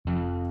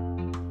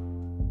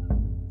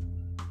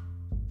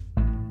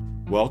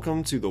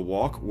Welcome to the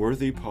Walk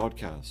Worthy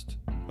podcast,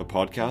 a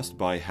podcast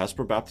by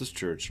Hesper Baptist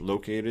Church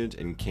located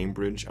in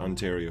Cambridge,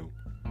 Ontario.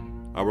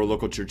 Our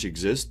local church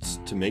exists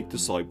to make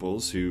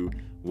disciples who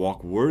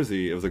walk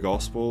worthy of the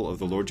gospel of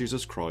the Lord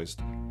Jesus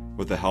Christ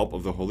with the help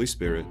of the Holy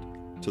Spirit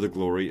to the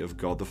glory of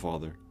God the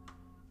Father.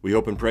 We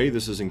hope and pray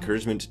this is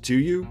encouragement to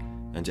you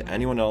and to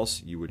anyone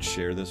else you would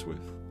share this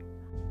with.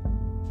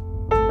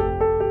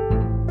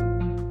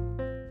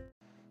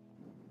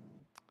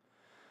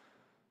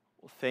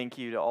 Thank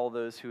you to all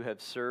those who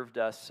have served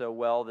us so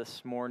well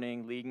this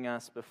morning, leading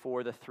us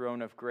before the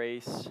throne of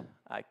grace.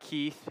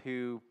 Keith,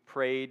 who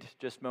prayed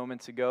just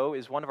moments ago,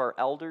 is one of our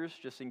elders,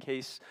 just in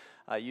case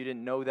you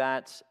didn't know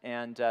that.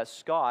 And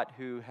Scott,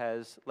 who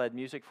has led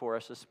music for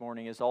us this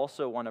morning, is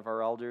also one of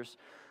our elders.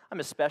 I'm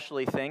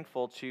especially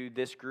thankful to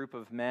this group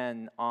of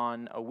men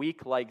on a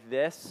week like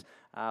this.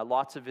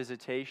 Lots of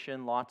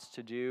visitation, lots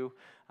to do.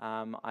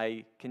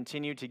 I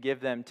continued to give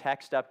them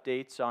text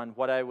updates on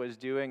what I was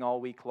doing all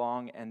week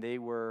long, and they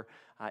were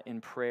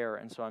in prayer.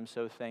 And so I'm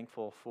so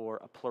thankful for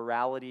a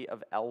plurality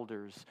of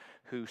elders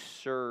who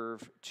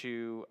serve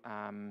the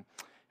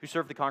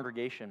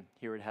congregation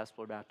here at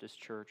Hesper Baptist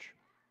Church.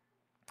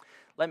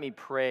 Let me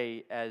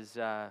pray as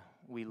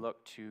we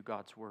look to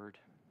God's Word.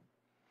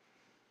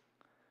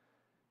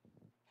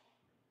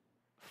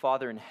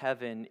 Father in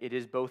heaven, it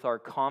is both our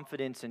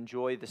confidence and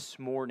joy this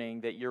morning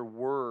that your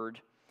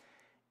word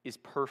is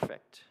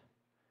perfect,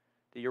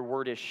 that your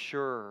word is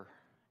sure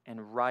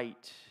and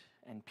right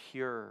and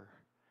pure,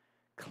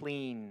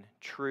 clean,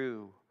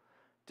 true,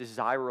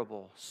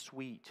 desirable,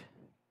 sweet.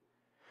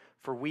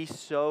 For we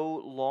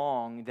so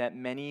long that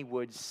many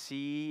would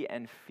see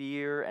and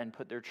fear and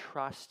put their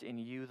trust in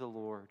you, the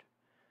Lord.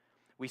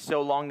 We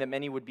so long that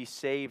many would be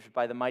saved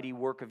by the mighty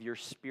work of your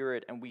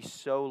Spirit, and we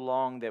so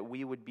long that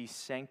we would be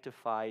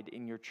sanctified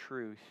in your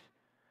truth.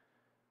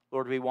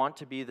 Lord, we want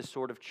to be the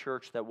sort of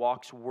church that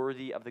walks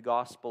worthy of the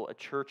gospel, a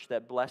church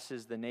that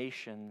blesses the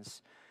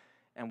nations,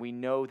 and we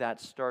know that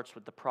starts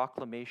with the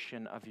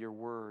proclamation of your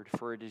word,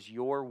 for it is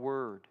your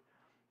word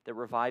that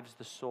revives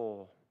the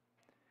soul.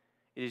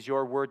 It is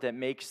your word that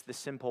makes the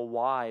simple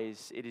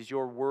wise. It is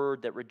your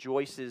word that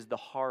rejoices the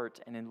heart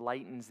and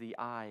enlightens the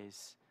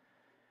eyes.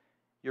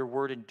 Your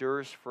word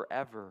endures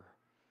forever.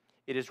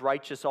 It is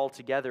righteous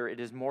altogether. It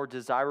is more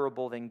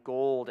desirable than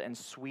gold and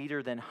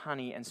sweeter than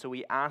honey. And so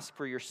we ask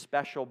for your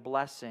special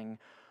blessing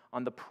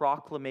on the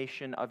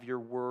proclamation of your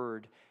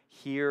word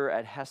here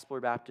at Hesper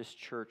Baptist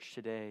Church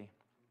today.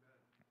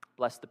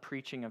 Bless the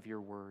preaching of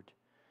your word.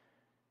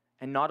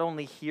 And not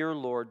only here,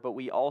 Lord, but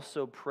we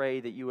also pray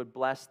that you would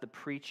bless the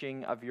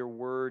preaching of your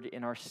word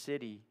in our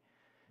city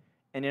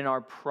and in our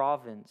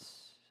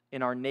province,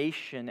 in our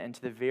nation, and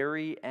to the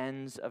very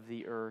ends of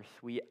the earth.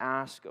 We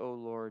ask, O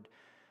Lord,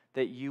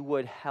 that you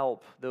would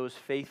help those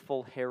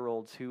faithful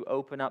heralds who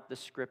open up the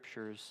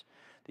Scriptures,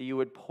 that you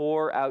would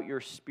pour out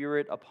your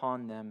Spirit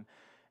upon them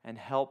and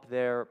help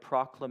their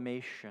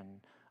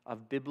proclamation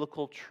of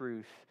biblical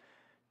truth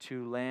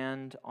to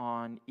land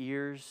on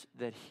ears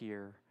that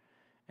hear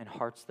and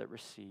hearts that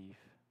receive.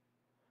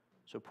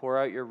 So pour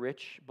out your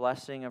rich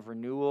blessing of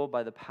renewal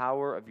by the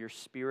power of your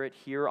Spirit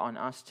here on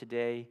us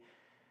today,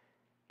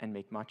 and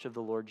make much of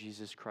the Lord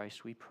Jesus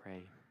Christ, we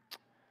pray.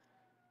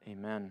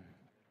 Amen.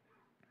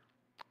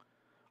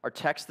 Our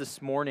text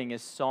this morning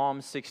is Psalm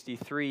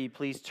 63.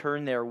 Please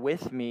turn there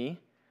with me.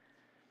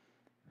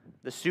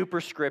 The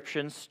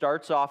superscription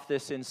starts off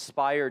this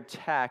inspired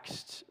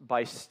text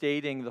by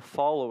stating the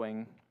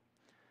following: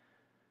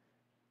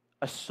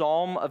 a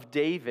psalm of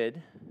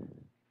David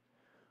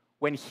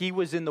when he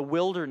was in the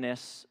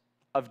wilderness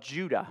of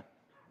Judah.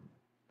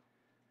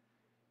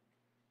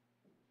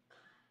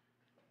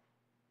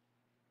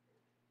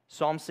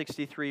 Psalm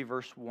 63,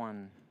 verse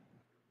 1.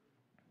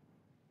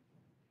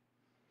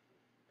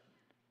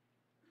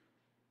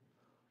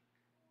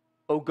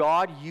 O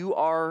God, you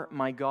are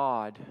my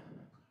God.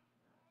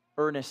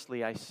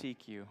 Earnestly I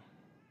seek you.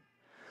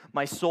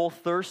 My soul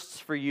thirsts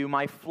for you,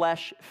 my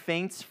flesh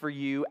faints for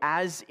you,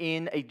 as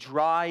in a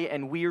dry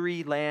and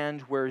weary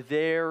land where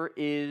there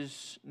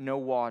is no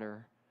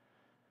water.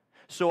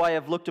 So I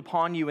have looked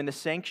upon you in the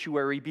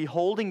sanctuary,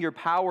 beholding your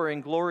power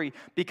and glory.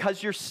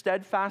 Because your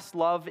steadfast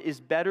love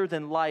is better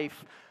than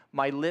life,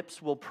 my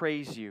lips will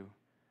praise you.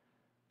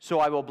 So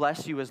I will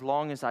bless you as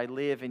long as I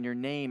live. In your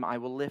name I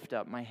will lift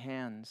up my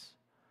hands.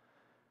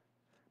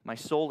 My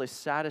soul is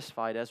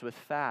satisfied as with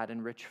fat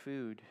and rich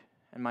food,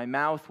 and my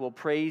mouth will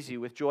praise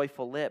you with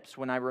joyful lips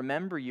when I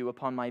remember you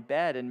upon my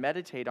bed and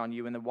meditate on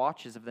you in the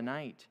watches of the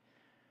night.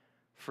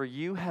 For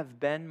you have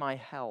been my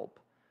help.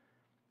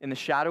 In the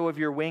shadow of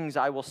your wings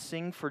I will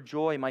sing for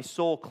joy. My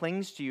soul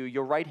clings to you.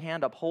 Your right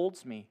hand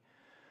upholds me.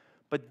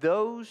 But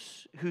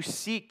those who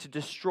seek to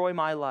destroy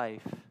my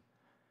life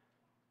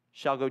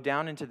shall go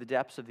down into the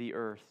depths of the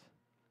earth.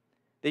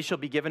 They shall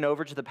be given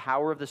over to the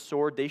power of the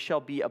sword. They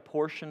shall be a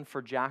portion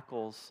for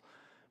jackals.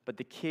 But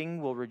the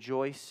king will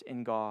rejoice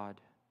in God.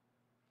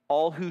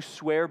 All who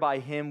swear by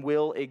him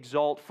will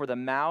exalt, for the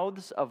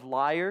mouths of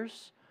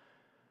liars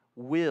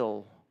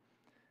will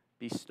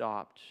be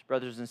stopped.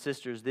 Brothers and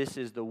sisters, this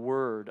is the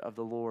word of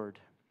the Lord.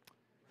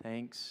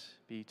 Thanks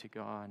be to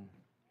God.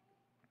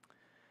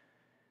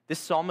 This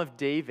Psalm of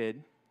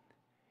David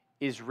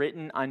is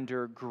written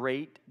under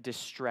great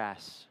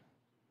distress.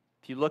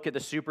 If you look at the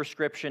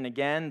superscription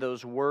again,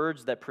 those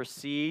words that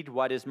precede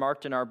what is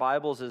marked in our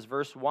Bibles as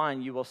verse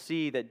 1, you will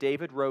see that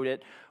David wrote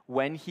it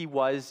when he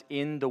was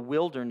in the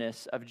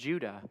wilderness of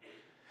Judah.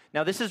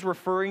 Now, this is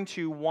referring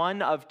to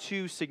one of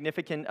two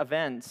significant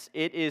events.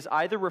 It is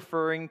either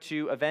referring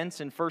to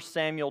events in 1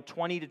 Samuel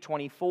 20 to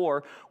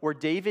 24, where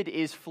David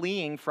is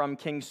fleeing from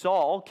King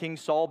Saul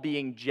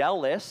being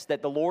jealous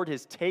that the Lord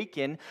has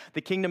taken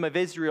the kingdom of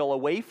Israel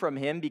away from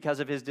him because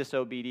of his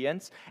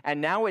disobedience.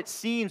 And now it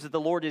seems that the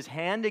Lord is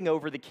handing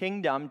over the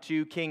kingdom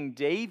to King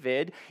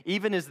David,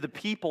 even as the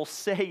people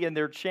say in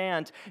their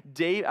chant,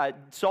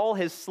 Saul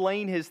has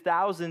slain his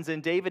thousands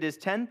and David his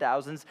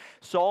 10,000s.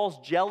 Saul's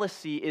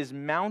jealousy is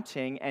mounting,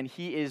 and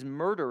he is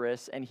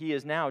murderous, and he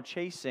is now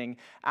chasing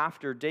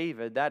after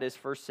David. That is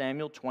 1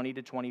 Samuel 20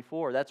 to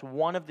 24. That's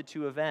one of the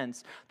two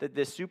events that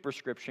this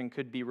superscription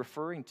could be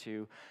referring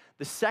to.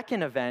 The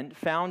second event,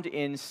 found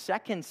in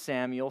 2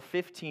 Samuel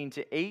 15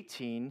 to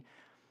 18,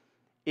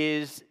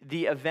 is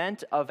the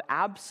event of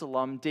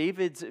Absalom,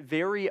 David's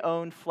very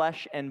own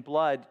flesh and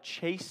blood,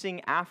 chasing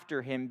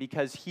after him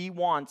because he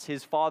wants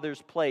his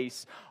father's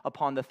place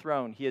upon the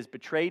throne. He has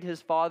betrayed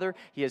his father,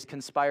 he has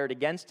conspired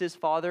against his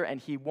father, and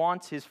he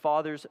wants his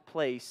father's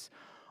place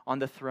on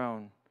the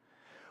throne.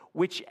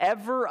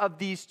 Whichever of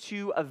these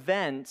two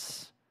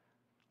events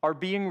are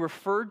being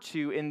referred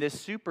to in this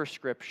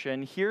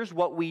superscription, here's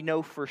what we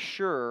know for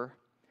sure.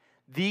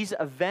 These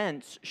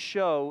events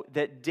show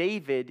that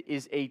David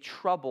is a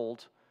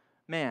troubled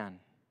man.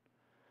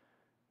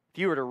 If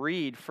you were to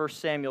read 1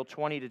 Samuel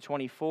 20 to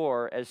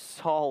 24 as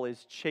Saul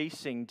is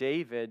chasing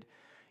David,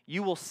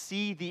 you will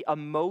see the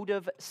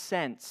emotive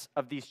sense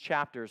of these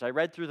chapters. I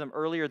read through them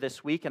earlier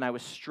this week and I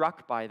was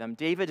struck by them.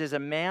 David is a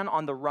man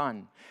on the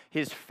run.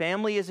 His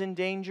family is in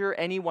danger.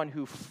 Anyone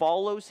who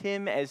follows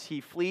him as he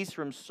flees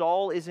from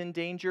Saul is in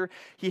danger.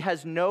 He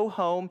has no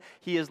home.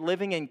 He is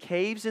living in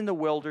caves in the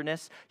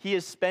wilderness. He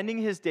is spending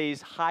his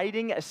days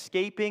hiding,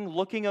 escaping,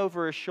 looking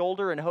over his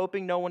shoulder and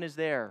hoping no one is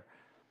there.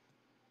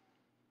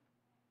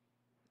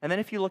 And then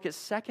if you look at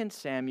 2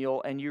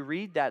 Samuel and you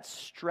read that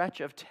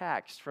stretch of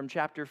text from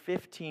chapter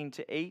 15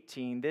 to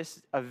 18,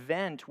 this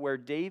event where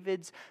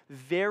David's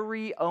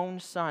very own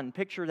son,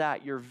 picture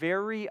that, your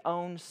very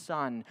own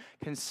son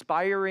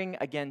conspiring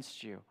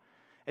against you.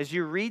 As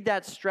you read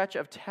that stretch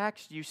of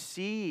text, you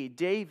see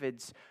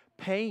David's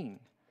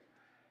pain.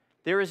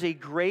 There is a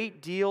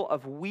great deal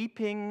of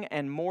weeping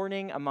and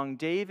mourning among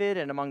David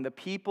and among the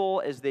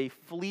people as they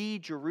flee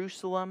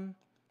Jerusalem.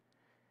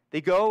 They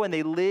go and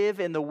they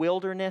live in the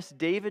wilderness.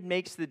 David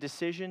makes the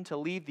decision to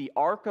leave the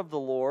ark of the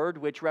Lord,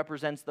 which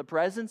represents the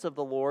presence of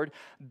the Lord,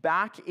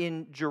 back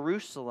in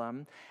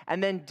Jerusalem.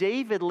 And then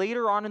David,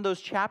 later on in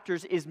those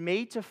chapters, is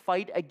made to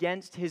fight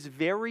against his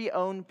very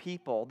own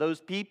people,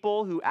 those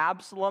people who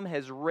Absalom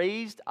has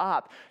raised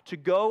up to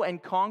go and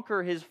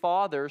conquer his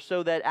father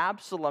so that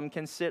Absalom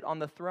can sit on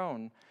the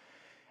throne.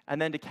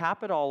 And then to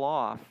cap it all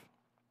off,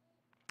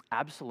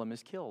 Absalom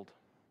is killed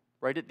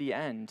right at the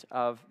end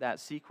of that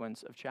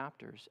sequence of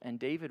chapters. And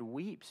David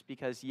weeps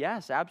because,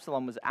 yes,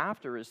 Absalom was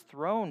after his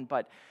throne,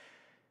 but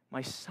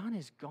my son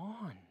is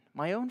gone.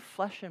 My own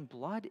flesh and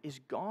blood is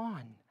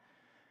gone.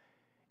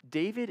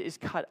 David is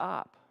cut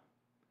up.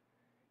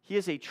 He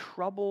is a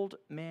troubled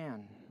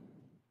man.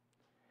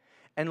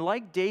 And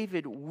like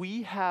David,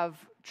 we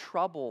have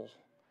trouble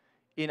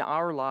in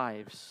our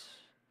lives.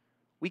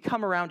 We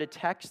come around a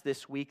text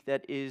this week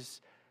that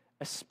is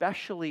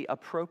especially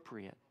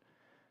appropriate.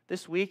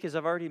 This week, as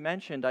I've already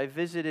mentioned, I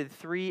visited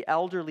 3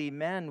 elderly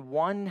men.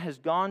 One has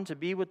gone to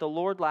be with the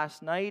Lord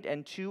last night,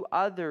 and 2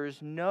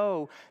 others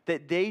know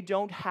that they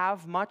don't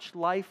have much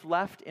life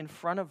left in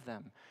front of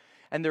them.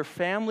 And their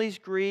families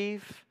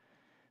grieve.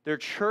 Their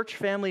church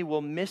family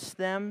will miss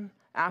them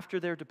after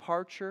their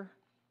departure.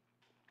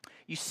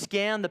 You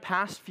scan the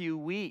past few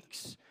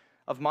weeks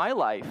of my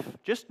life,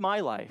 just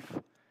my life,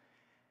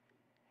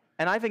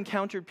 and I've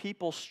encountered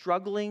people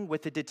struggling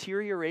with the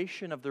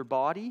deterioration of their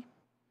body,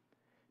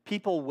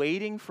 people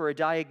waiting for a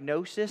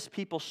diagnosis,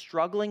 people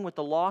struggling with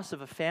the loss of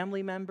a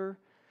family member,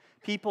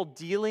 people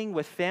dealing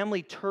with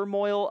family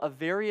turmoil of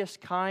various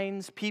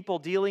kinds, people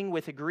dealing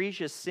with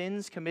egregious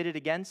sins committed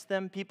against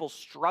them, people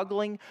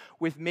struggling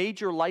with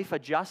major life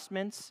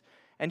adjustments,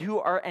 and who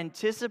are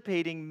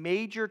anticipating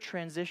major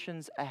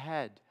transitions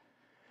ahead.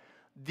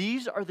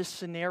 These are the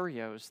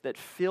scenarios that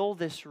fill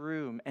this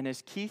room, and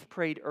as Keith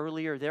prayed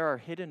earlier, there are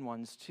hidden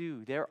ones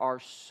too. There are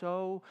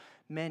so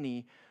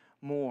many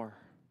more.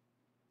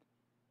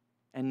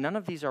 And none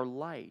of these are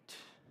light.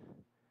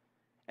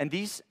 And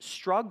these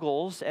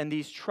struggles and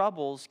these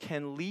troubles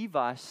can leave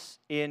us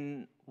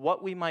in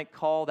what we might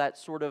call that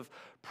sort of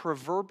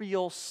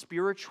proverbial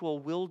spiritual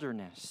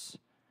wilderness.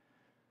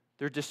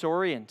 They're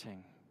disorienting.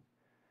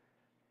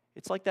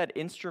 It's like that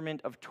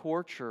instrument of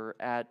torture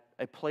at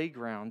a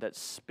playground that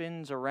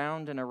spins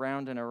around and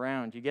around and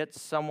around. You get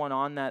someone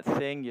on that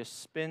thing, you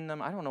spin them.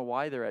 I don't know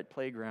why they're at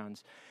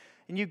playgrounds.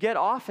 And you get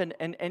off and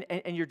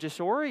you're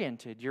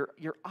disoriented.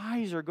 Your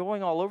eyes are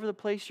going all over the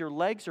place. Your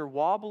legs are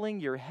wobbling.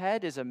 Your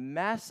head is a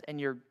mess. And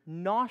you're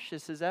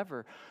nauseous as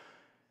ever.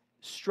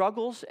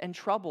 Struggles and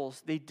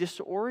troubles, they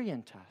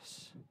disorient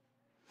us.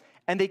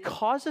 And they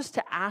cause us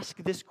to ask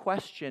this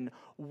question: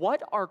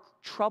 what are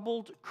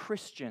troubled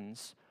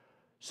Christians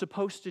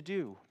supposed to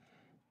do?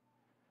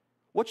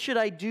 What should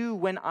I do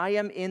when I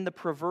am in the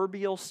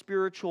proverbial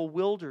spiritual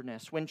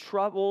wilderness, when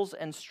troubles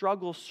and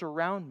struggles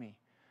surround me?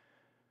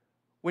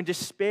 When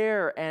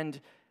despair and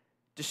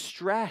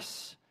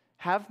distress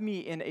have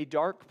me in a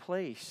dark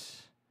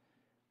place?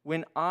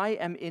 When I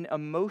am in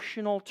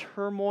emotional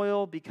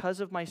turmoil because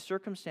of my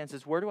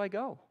circumstances, where do I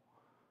go?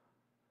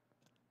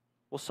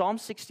 Well, Psalm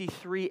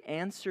 63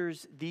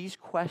 answers these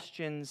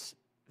questions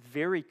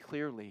very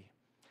clearly.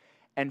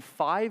 And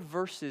 5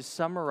 words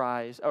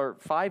summarize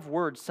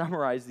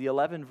the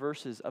 11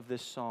 verses of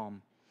this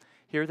psalm.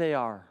 Here they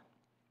are.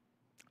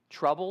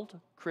 Troubled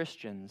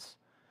Christians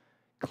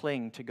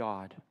cling to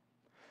God.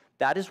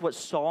 That is what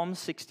Psalm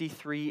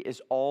 63 is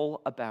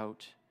all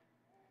about.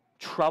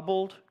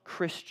 Troubled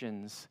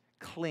Christians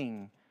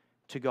cling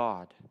to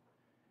God.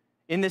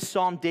 In this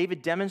psalm,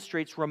 David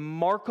demonstrates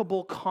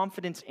remarkable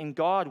confidence in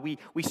God.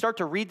 We start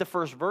to read the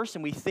first verse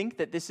and we think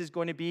that this is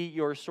going to be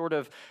your sort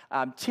of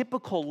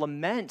typical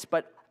lament.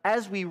 But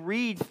as we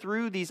read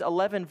through these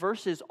 11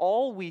 verses,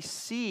 all we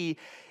see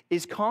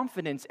is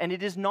confidence. And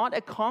it is not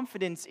a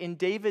confidence in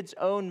David's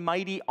own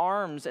mighty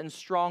arms and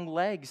strong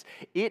legs.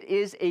 It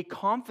is a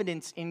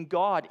confidence in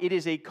God. It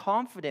is a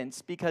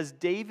confidence because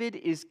David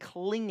is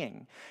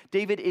clinging.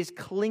 David is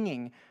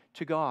clinging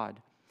to God.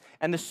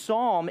 And the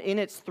psalm, in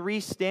its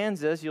 3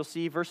 stanzas, you'll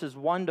see verses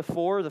 1 to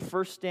 4, the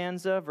first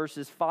stanza,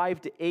 verses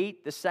 5 to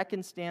 8, the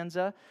second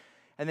stanza,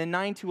 and then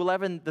 9 to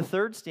 11, the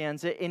third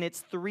stanza. In its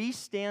 3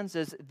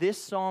 stanzas,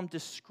 this psalm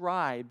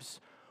describes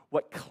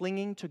what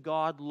clinging to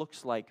God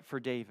looks like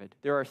for David.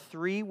 There are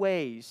 3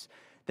 ways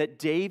that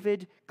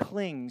David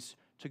clings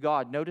to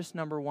God. Notice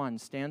number 1,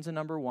 stanza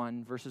number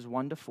 1, verses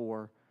 1 to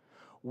 4.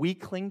 We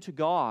cling to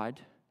God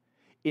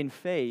in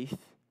faith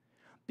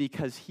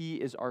because He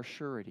is our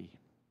surety.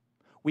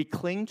 We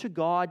cling to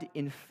God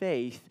in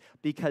faith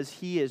because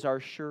He is our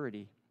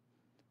surety.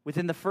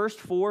 Within the first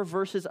 4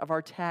 verses of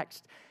our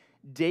text,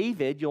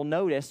 David, you'll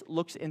notice,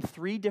 looks in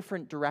 3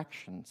 different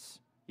directions.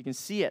 You can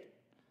see it.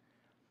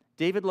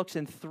 David looks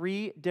in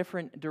 3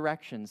 different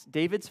directions.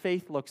 David's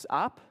faith looks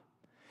up,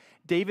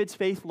 David's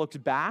faith looks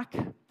back,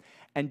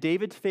 and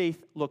David's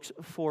faith looks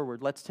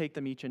forward. Let's take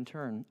them each in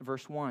turn.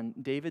 Verse 1,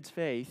 David's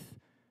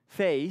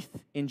faith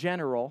in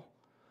general,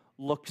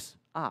 looks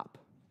up.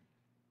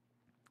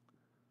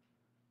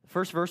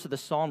 First verse of the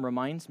psalm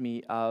reminds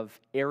me of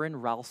Aaron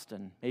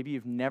Ralston. Maybe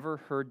you've never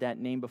heard that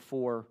name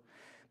before,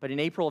 but in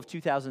April of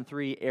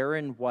 2003,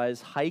 Aaron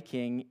was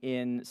hiking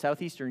in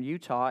southeastern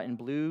Utah in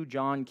Blue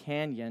John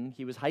Canyon.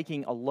 He was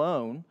hiking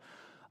alone.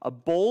 A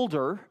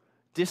boulder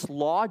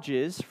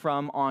dislodges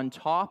from on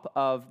top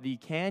of the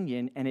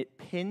canyon, and it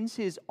pins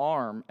his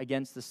arm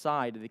against the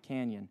side of the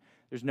canyon.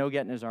 There's no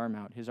getting his arm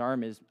out. His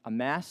arm is a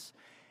mess,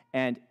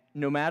 and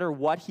no matter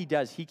what he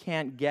does, he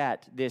can't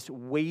get this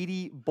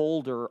weighty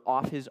boulder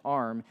off his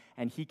arm,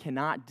 and he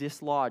cannot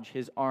dislodge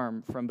his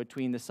arm from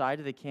between the side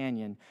of the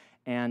canyon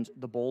and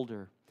the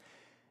boulder.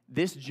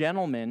 This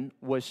gentleman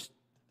was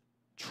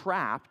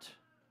trapped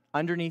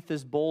underneath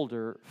this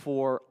boulder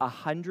for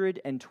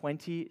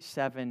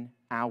 127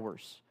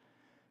 hours.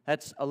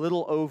 That's a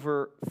little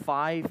over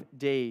 5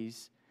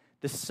 days.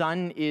 The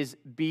sun is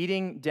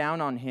beating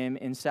down on him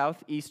in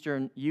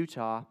southeastern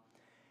Utah,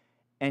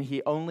 and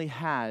he only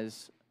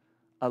has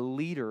a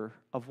liter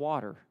of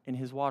water in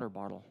his water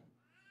bottle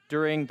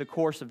during the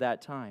course of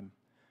that time.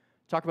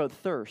 Talk about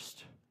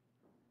thirst.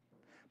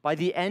 By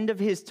the end of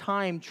his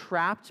time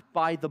trapped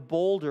by the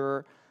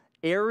boulder,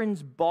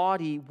 Aaron's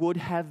body would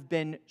have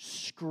been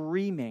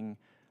screaming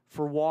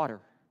for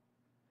water.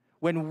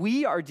 When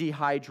we are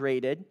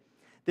dehydrated,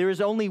 there is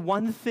only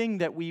one thing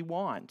that we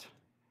want.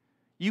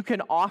 You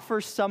can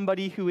offer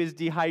somebody who is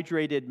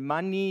dehydrated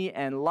money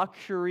and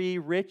luxury,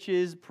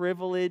 riches,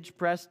 privilege,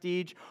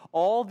 prestige,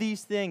 all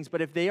these things.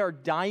 But if they are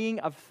dying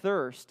of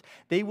thirst,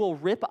 they will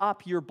rip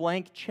up your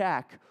blank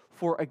check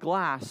for a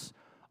glass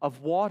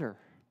of water.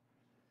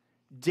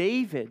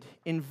 David,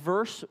 in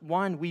verse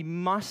 1, we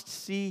must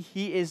see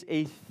he is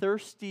a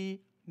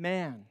thirsty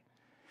man.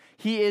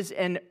 He is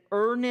an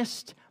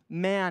earnest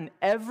man.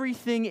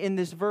 Everything in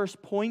this verse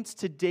points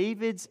to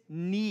David's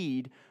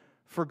need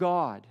for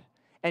God.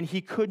 And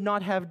he could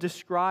not have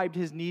described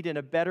his need in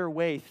a better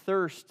way.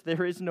 Thirst,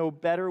 there is no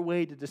better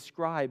way to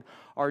describe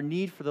our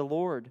need for the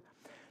Lord.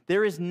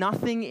 There is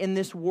nothing in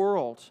this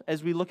world,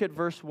 as we look at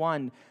verse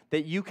 1,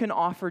 that you can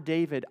offer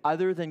David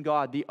other than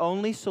God. The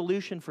only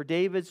solution for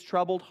David's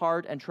troubled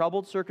heart and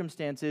troubled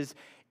circumstances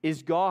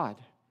is God.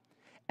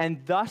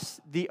 And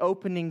thus the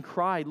opening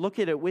cry, look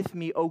at it with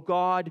me, O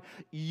God,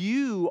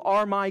 you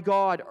are my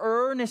God.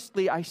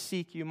 Earnestly I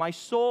seek you. My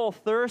soul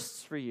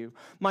thirsts for you.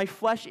 My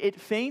flesh, it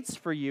faints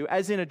for you,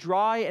 as in a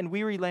dry and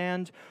weary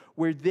land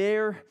where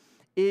there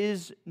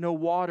is no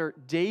water,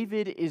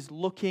 David is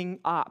looking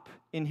up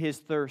in his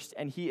thirst,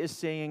 and he is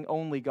saying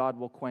only God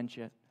will quench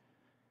it.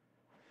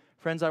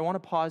 Friends, I want to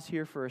pause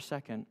here for a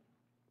second.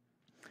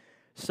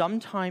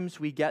 Sometimes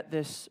we get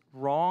this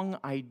wrong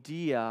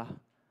idea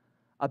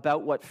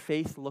about what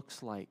faith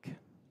looks like.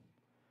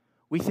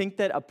 We think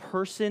that a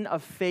person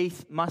of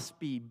faith must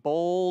be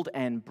bold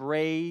and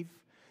brave.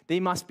 They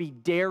must be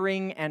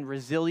daring and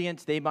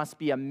resilient. They must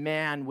be a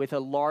man with a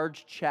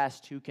large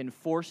chest who can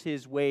force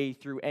his way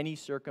through any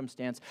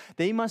circumstance.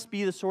 They must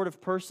be the sort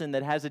of person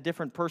that has a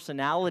different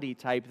personality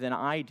type than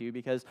I do,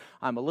 because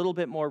I'm a little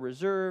bit more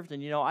reserved,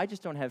 and I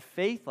just don't have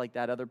faith like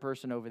that other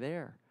person over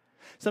there.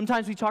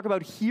 Sometimes we talk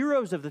about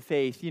heroes of the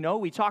faith,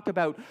 we talk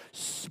about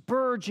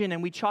Spurgeon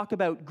and we talk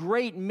about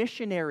great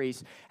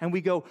missionaries, and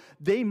we go,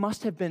 they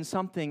must have been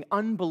something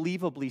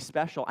unbelievably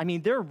special. I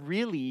mean, they're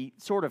really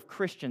sort of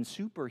Christian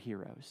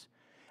superheroes.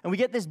 And we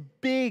get this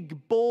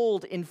big,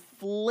 bold,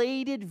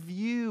 inflated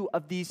view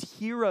of these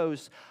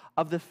heroes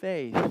of the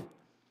faith.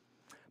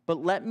 But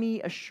let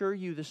me assure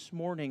you this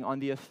morning, on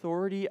the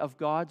authority of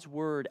God's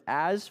word,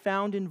 as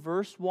found in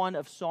verse 1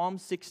 of Psalm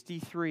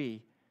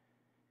 63,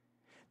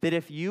 that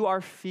if you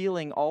are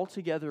feeling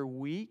altogether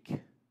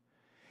weak,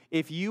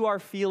 if you are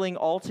feeling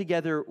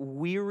altogether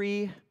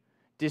weary,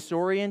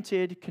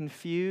 disoriented,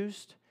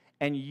 confused,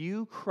 and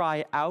you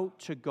cry out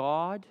to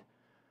God,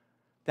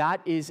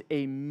 that is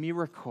a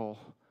miracle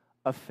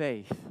of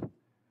faith.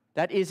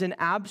 That is an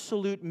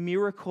absolute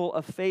miracle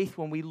of faith.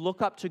 When we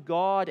look up to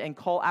God and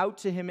call out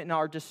to Him in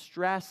our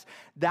distress,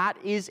 that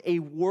is a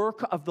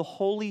work of the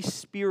Holy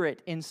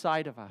Spirit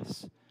inside of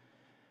us.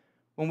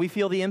 When we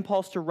feel the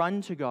impulse to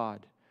run to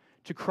God,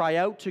 to cry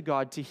out to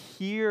God, to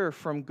hear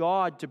from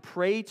God, to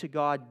pray to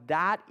God,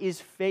 that is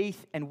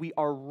faith, and we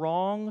are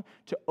wrong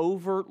to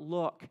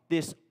overlook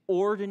this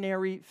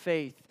ordinary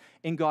faith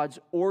in God's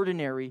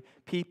ordinary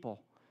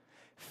people.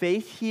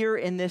 Faith here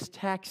in this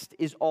text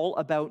is all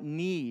about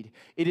need.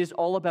 It is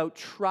all about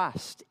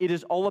trust. It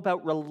is all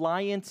about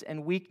reliance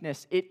and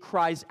weakness. It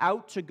cries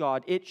out to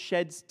God. It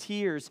sheds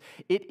tears.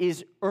 It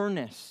is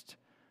earnest.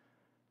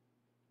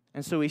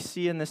 And so we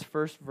see in this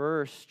first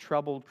verse,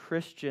 troubled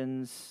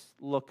Christians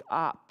look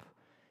up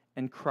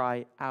and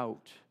cry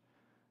out.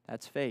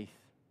 That's faith.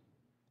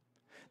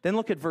 Then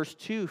look at verse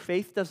 2.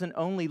 Faith doesn't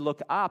only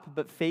look up,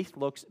 but faith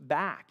looks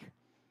back.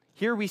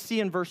 Here we see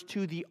in verse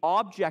 2 the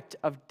object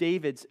of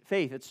David's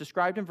faith. It's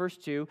described in verse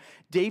 2.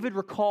 David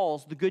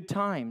recalls the good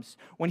times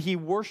when he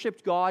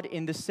worshiped God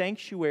in the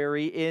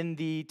sanctuary in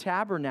the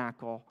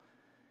tabernacle.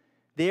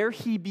 There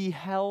he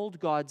beheld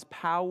God's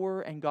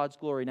power and God's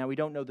glory. Now, we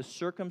don't know the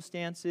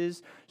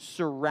circumstances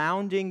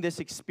surrounding this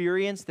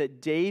experience that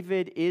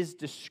David is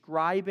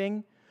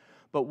describing,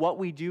 but what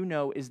we do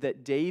know is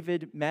that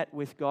David met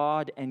with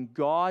God, and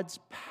God's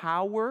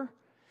power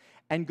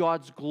and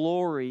God's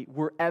glory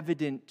were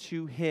evident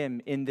to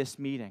him in this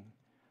meeting.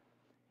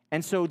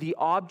 And so the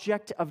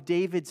object of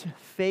David's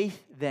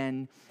faith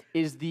then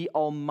is the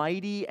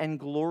almighty and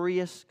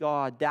glorious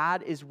God.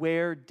 That is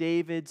where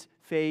David's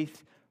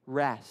faith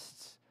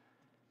rests.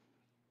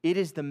 It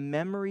is the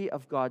memory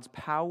of God's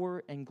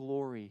power and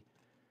glory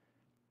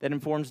that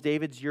informs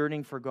David's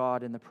yearning for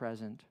God in the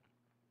present.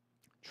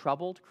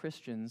 Troubled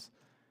Christians,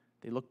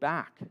 they look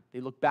back. They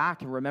look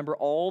back and remember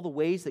all the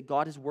ways that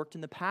God has worked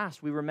in the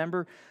past. We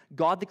remember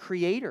God the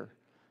Creator,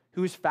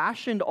 who has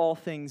fashioned all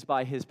things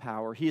by His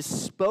power. He has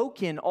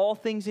spoken all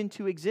things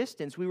into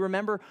existence. We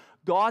remember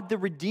God the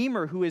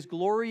Redeemer, who has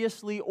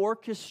gloriously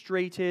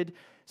orchestrated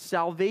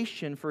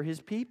salvation for His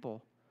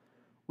people.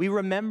 We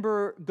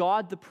remember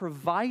God the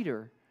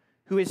Provider,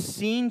 who has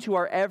seen to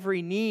our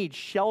every need: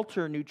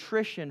 shelter,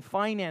 nutrition,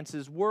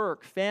 finances,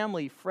 work,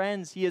 family,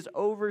 friends. He has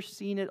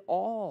overseen it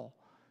all.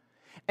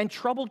 And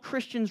troubled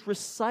Christians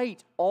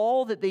recite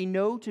all that they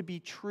know to be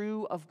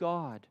true of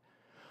God.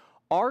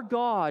 Our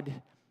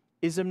God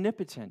is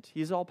omnipotent.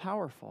 He is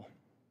all-powerful.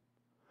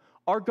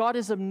 Our God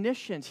is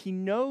omniscient. He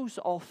knows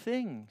all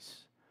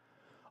things.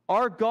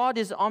 Our God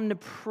is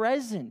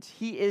omnipresent.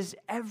 He is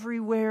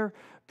everywhere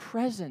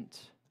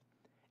present.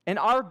 And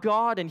our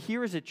God, and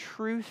here is a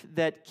truth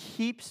that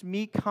keeps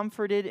me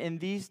comforted in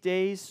these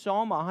days,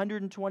 Psalm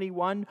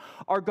 121,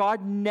 our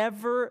God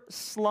never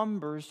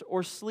slumbers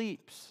or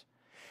sleeps.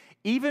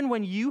 Even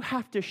when you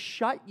have to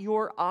shut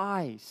your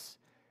eyes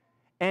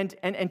and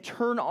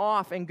turn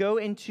off and go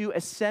into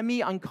a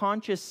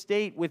semi-unconscious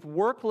state with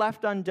work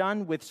left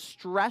undone, with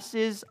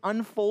stresses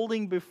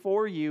unfolding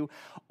before you,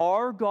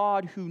 our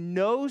God, who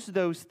knows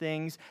those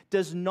things,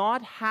 does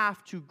not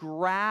have to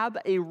grab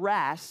a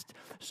rest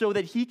so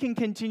that He can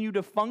continue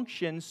to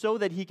function, so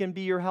that He can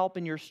be your help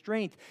and your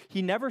strength.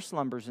 He never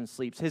slumbers and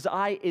sleeps. His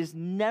eye is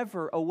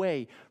never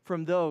away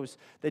from those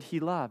that He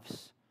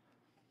loves.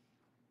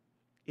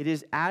 It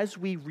is as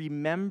we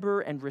remember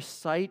and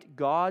recite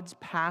God's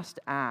past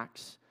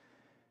acts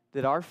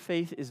that our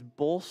faith is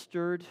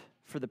bolstered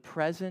for the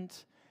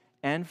present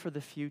and for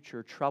the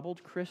future.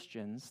 Troubled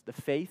Christians, the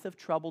faith of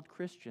troubled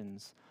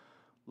Christians,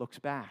 looks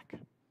back.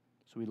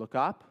 So we look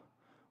up,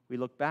 we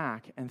look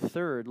back, and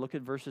third, look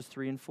at verses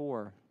 3 and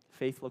 4.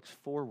 Faith looks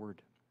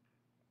forward.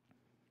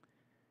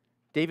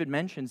 David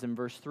mentions in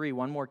verse 3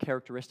 one more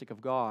characteristic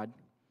of God.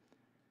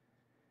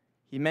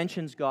 He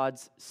mentions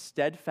God's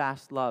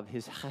steadfast love,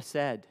 his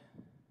chesed.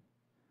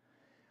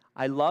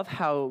 I love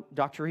how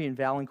Dr. Ian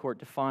Valancourt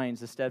defines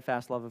the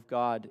steadfast love of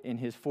God in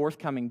his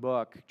forthcoming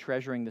book,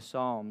 Treasuring the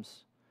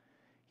Psalms.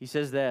 He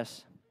says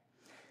this,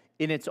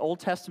 in its Old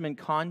Testament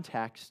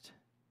context,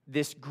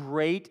 this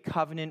great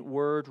covenant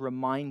word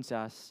reminds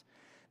us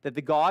that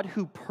the God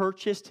who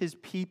purchased his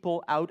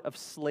people out of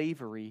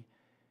slavery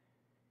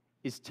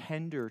is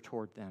tender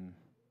toward them,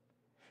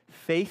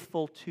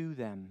 faithful to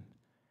them,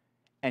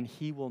 and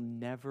he will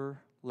never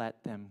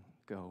let them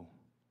go.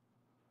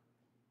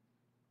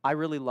 I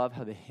really love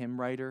how the hymn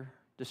writer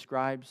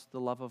describes the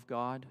love of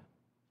God.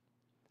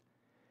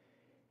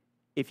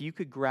 If you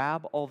could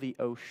grab all the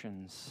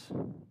oceans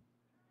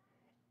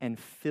and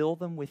fill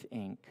them with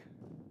ink,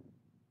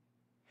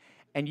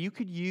 and you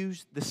could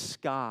use the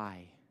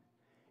sky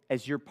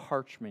as your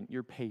parchment,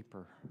 your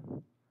paper,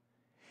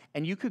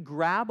 and you could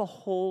grab a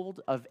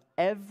hold of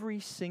every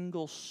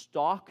single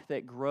stalk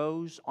that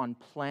grows on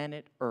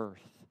planet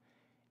Earth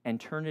and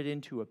turn it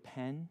into a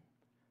pen,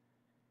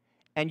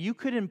 and you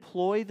could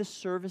employ the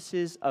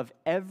services of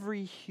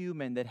every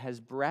human that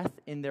has breath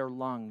in their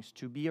lungs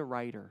to be a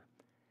writer,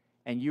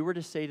 and you were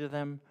to say to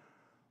them,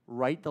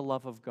 write the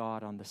love of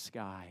God on the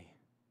sky,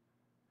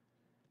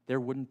 there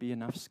wouldn't be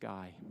enough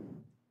sky.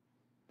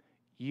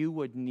 You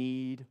would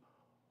need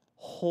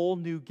whole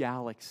new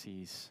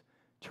galaxies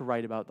to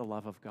write about the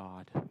love of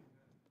God.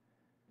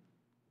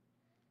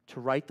 To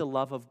write the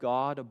love of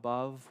God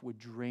above would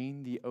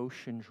drain the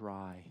ocean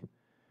dry,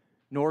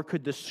 nor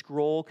could the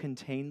scroll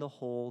contain the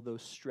whole, though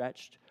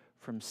stretched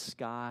from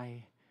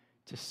sky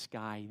to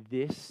sky.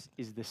 This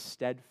is the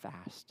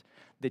steadfast,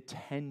 the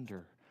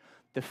tender,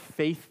 the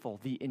faithful,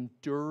 the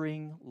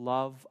enduring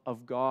love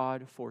of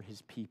God for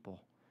his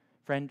people.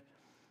 Friend,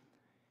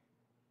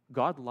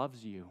 God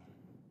loves you.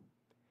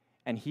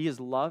 And he has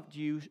loved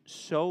you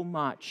so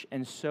much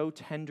and so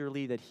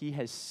tenderly that he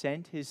has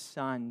sent his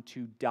Son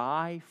to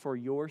die for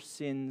your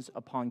sins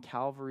upon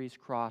Calvary's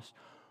cross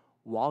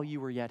while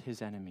you were yet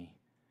his enemy.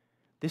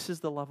 This is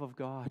the love of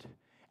God.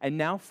 And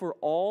now for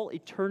all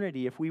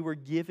eternity, if we were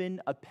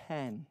given a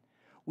pen,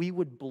 we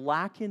would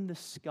blacken the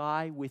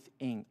sky with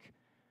ink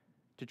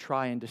to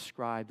try and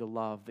describe the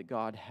love that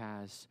God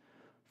has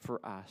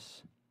for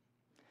us.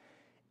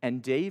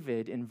 And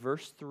David in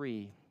verse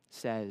 3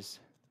 says,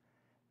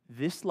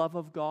 this love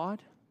of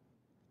God,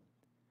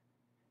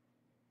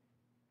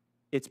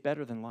 it's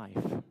better than life.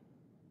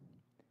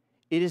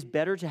 It is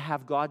better to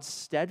have God's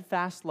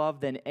steadfast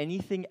love than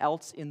anything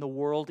else in the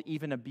world,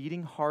 even a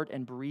beating heart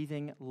and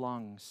breathing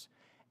lungs.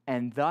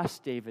 And thus,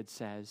 David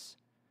says,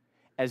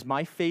 as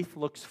my faith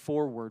looks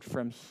forward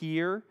from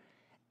here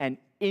and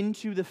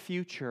into the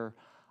future,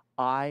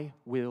 I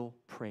will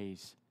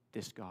praise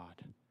this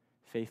God.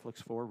 Faith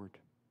looks forward.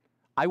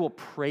 I will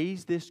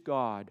praise this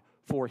God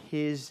for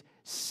his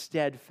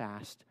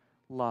steadfast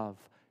love.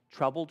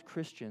 Troubled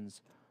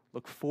Christians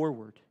look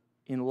forward.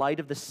 In light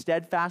of the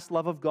steadfast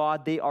love of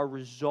God, they are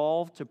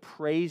resolved to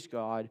praise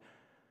God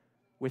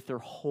with their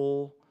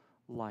whole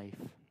life.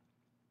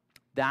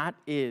 That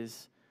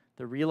is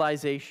the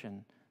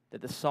realization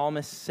that the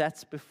psalmist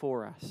sets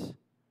before us.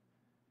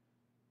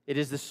 It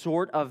is the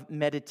sort of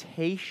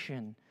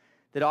meditation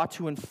that ought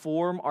to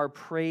inform our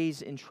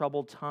praise in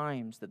troubled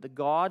times, that the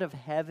God of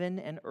heaven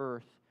and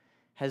earth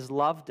has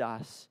loved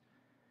us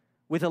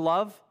with a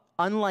love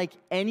unlike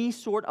any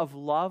sort of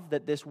love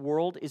that this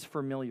world is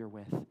familiar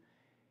with.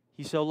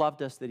 He so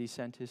loved us that he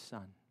sent his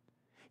Son.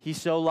 He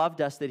so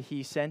loved us that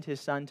he sent his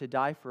Son to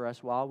die for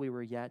us while we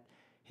were yet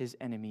his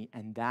enemy.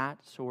 And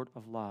that sort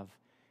of love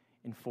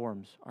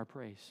informs our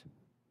praise.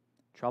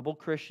 Troubled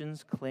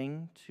Christians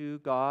cling to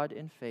God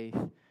in faith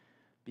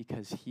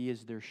because he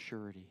is their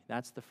surety.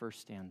 That's the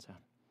first stanza.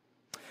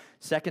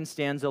 Second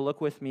stanza,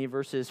 look with me,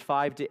 verses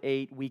 5 to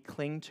 8. We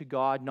cling to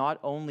God not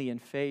only in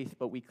faith,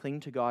 but we cling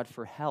to God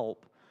for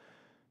help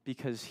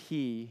because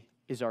he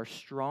is our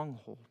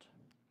stronghold.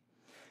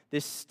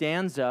 This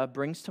stanza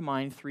brings to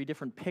mind three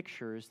different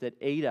pictures that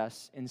aid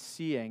us in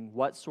seeing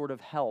what sort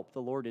of help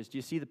the Lord is. Do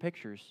you see the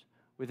pictures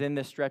within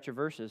this stretch of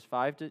verses,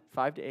 5 to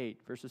 8,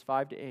 verses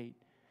 5 to 8?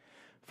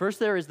 First,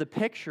 there is the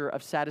picture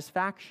of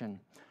satisfaction.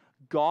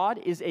 God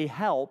is a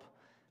help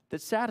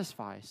that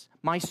satisfies.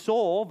 My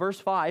soul, verse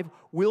 5,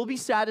 will be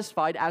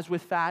satisfied as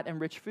with fat and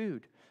rich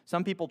food.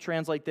 Some people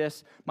translate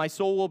this, my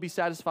soul will be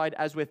satisfied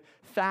as with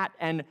fat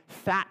and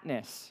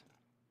fatness.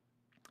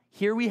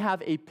 Here we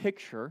have a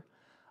picture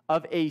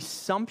of a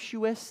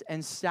sumptuous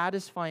and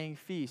satisfying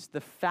feast.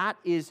 The fat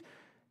is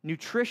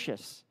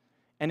nutritious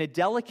and a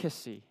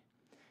delicacy.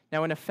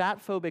 Now, in a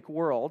fat-phobic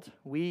world,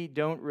 we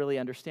don't really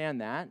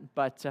understand that,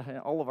 but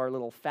all of our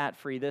little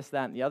fat-free this,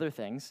 that, and the other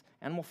things,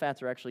 animal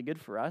fats are actually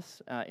good for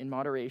us in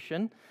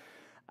moderation.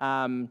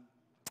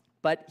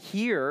 But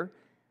here,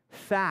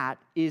 fat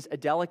is a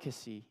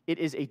delicacy. It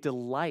is a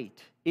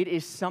delight. It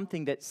is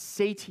something that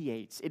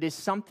satiates. It is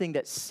something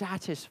that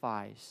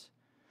satisfies.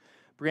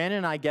 Brianna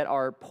and I get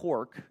our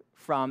pork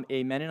from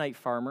a Mennonite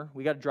farmer.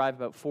 We got to drive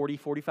about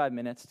 45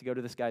 minutes to go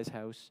to this guy's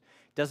house.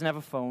 Doesn't have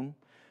a phone.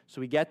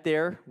 So we get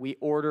there, we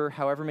order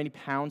however many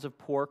pounds of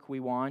pork we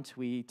want,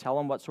 we tell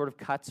him what sort of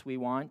cuts we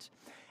want,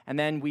 and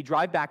then we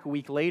drive back a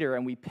week later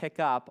and we pick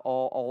up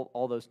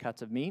all those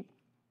cuts of meat.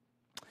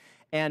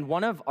 And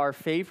one of our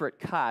favorite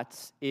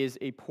cuts is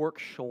a pork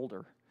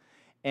shoulder.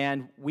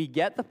 And we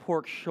get the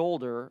pork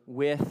shoulder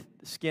with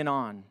skin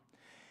on.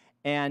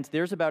 And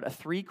there's about a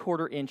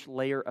 3/4 inch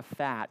layer of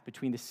fat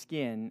between the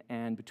skin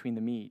and between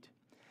the meat.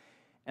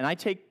 And I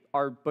take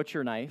our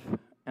butcher knife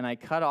and I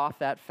cut off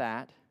that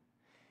fat,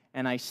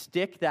 and I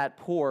stick that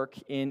pork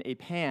in a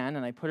pan,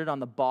 and I put it on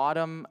the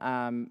bottom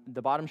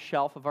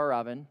shelf of our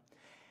oven.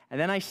 And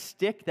then I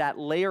stick that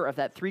layer of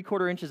that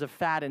 3/4 inches of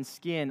fat and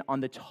skin on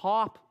the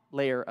top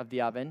layer of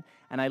the oven,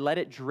 and I let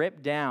it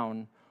drip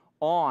down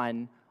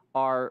on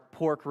our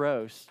pork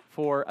roast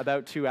for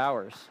about 2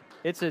 hours.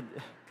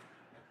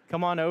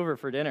 Come on over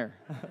for dinner.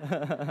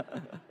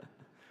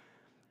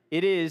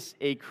 It is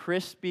a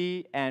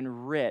crispy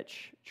and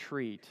rich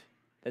treat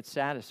that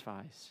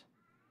satisfies.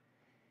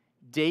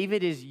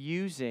 David is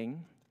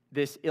using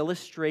this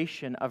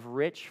illustration of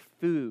rich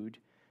food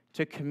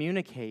to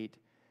communicate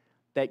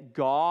that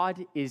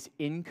God is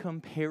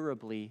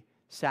incomparably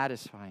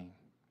satisfying.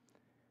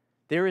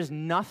 There is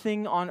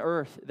nothing on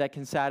earth that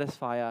can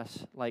satisfy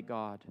us like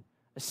God,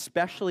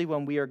 especially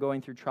when we are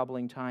going through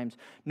troubling times.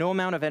 No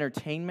amount of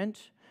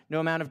entertainment, no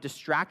amount of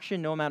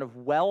distraction, no amount of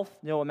wealth,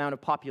 no amount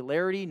of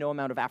popularity, no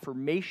amount of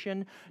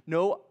affirmation,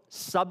 no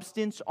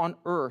substance on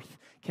earth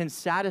can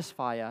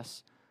satisfy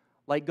us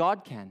like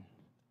God can.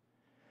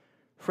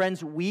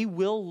 Friends, we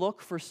will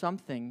look for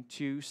something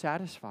to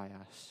satisfy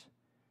us,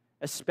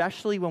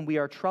 especially when we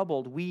are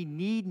troubled. We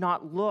need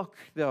not look,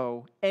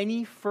 though,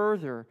 any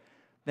further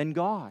than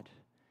God.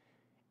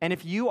 And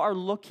if you are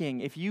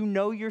looking, if you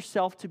know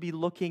yourself to be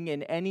looking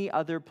in any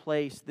other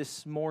place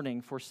this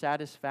morning for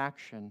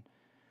satisfaction,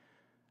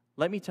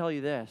 let me tell you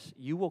this,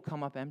 you will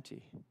come up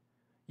empty.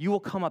 You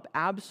will come up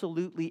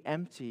absolutely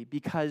empty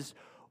because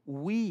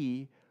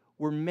we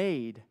were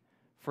made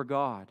for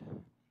God.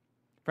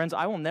 Friends,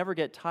 I will never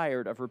get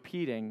tired of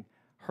repeating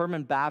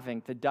Herman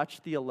Bavinck, the Dutch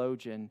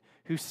theologian,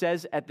 who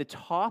says at the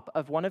top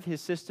of one of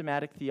his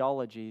systematic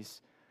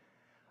theologies,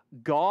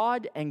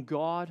 God and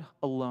God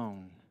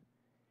alone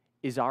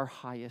is our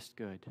highest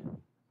good.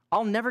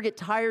 I'll never get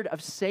tired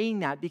of saying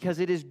that because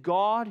it is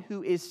God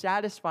who is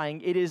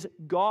satisfying. It is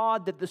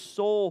God that the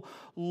soul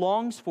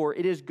longs for.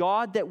 It is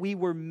God that we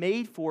were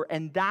made for,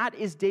 and that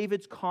is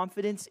David's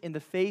confidence in the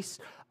face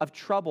of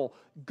trouble.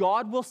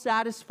 God will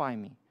satisfy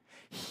me.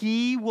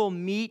 He will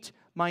meet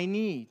my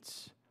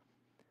needs.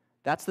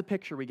 That's the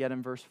picture we get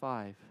in verse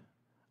 5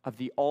 of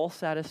the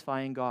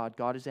all-satisfying God.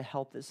 God is a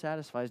help that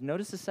satisfies.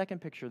 Notice the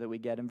second picture that we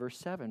get in verse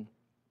 7.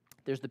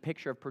 There's the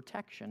picture of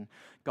protection.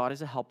 God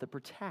is a help that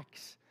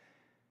protects.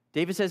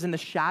 David says, in the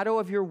shadow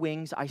of your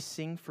wings, I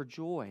sing for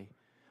joy.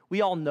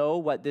 We all know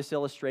what this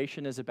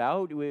illustration is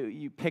about.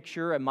 You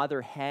picture a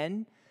mother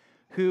hen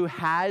who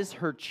has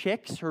her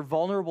chicks, her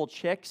vulnerable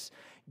chicks,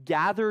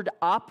 gathered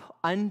up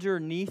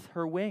underneath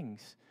her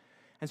wings.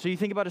 And so you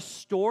think about a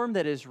storm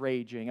that is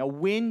raging, a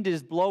wind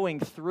is blowing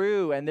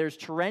through, and there's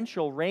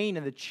torrential rain,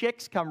 and the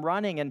chicks come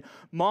running, and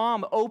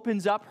mom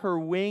opens up her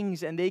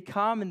wings, and they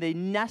come and they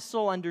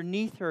nestle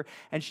underneath her,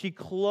 and she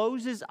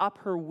closes up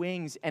her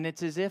wings, and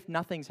it's as if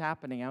nothing's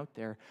happening out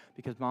there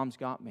because mom's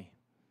got me.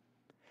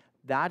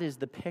 That is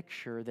the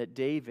picture that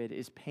David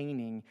is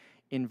painting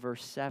in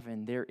verse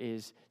 7. There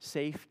is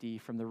safety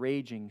from the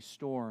raging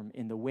storm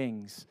in the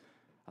wings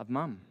of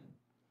mom.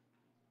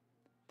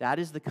 That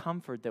is the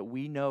comfort that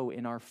we know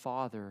in our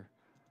Father,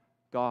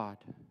 God.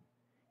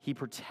 He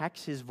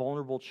protects his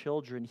vulnerable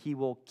children. He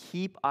will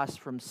keep us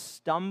from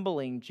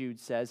stumbling, Jude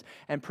says,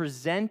 and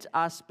present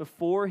us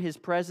before his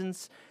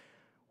presence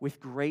with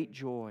great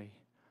joy.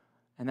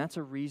 And that's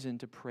a reason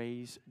to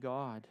praise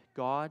God.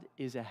 God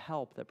is a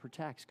help that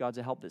protects. God's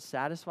a help that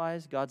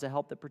satisfies. God's a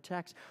help that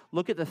protects.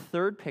 Look at the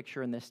third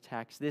picture in this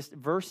text. This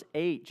verse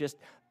 8 just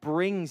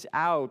brings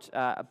out,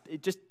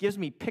 it just gives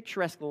me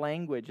picturesque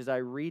language as I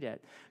read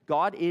it.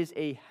 God is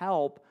a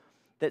help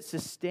that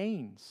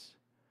sustains.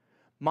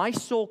 My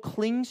soul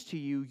clings to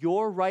you.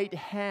 Your right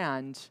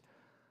hand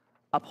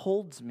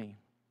upholds me.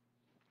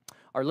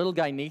 Our little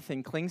guy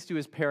Nathan clings to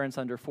his parents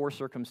under 4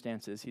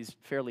 circumstances. He's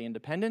fairly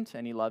independent,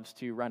 and he loves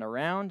to run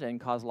around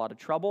and cause a lot of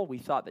trouble. We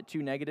thought that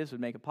 2 negatives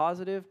would make a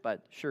positive,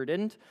 but sure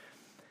didn't.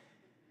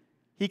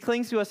 He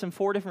clings to us in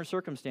 4 different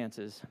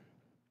circumstances.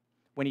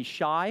 When he's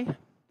shy,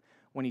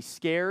 when he's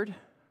scared,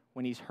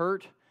 when he's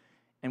hurt,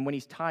 and when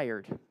he's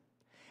tired.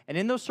 And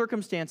in those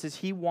circumstances,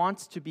 he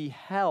wants to be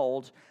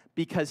held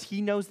because he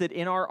knows that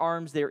in our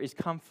arms there is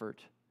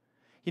comfort.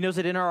 He knows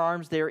that in our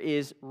arms there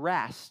is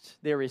rest,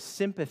 there is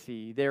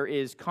sympathy, there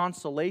is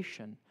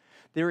consolation,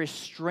 there is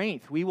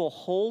strength. We will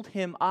hold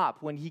him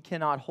up when he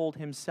cannot hold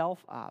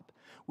himself up.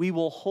 We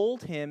will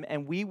hold him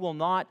and we will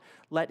not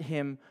let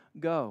him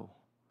go.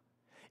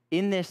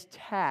 In this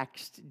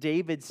text,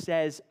 David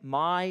says,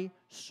 my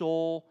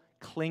soul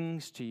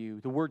clings to you.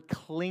 The word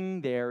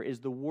cling there is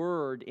the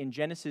word in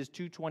Genesis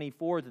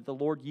 2:24 that the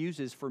Lord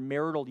uses for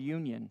marital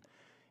union.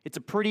 It's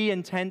a pretty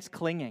intense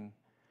clinging.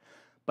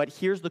 But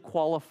here's the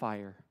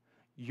qualifier.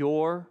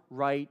 Your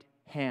right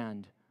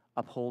hand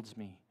upholds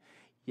me.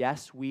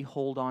 Yes, we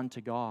hold on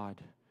to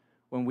God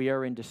when we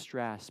are in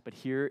distress, but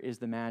here is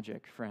the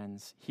magic,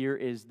 friends. Here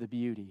is the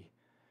beauty.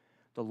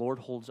 The Lord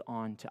holds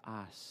on to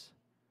us.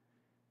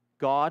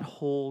 God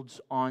holds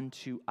on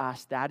to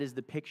us. That is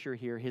the picture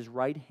here. His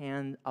right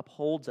hand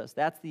upholds us.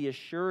 That's the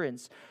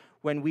assurance.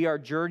 When we are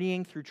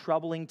journeying through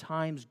troubling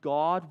times,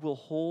 God will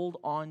hold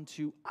on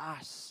to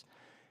us.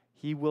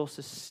 He will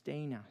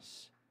sustain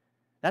us.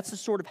 That's the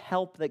sort of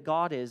help that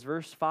God is.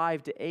 Verse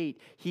 5 to 8,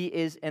 He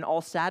is an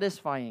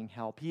all-satisfying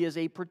help. He is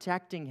a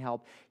protecting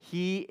help.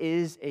 He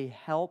is a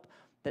help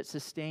that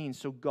sustains.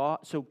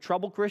 So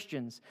troubled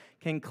Christians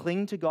can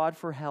cling to God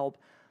for help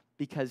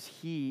because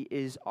He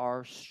is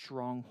our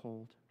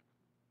stronghold.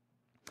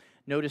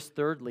 Notice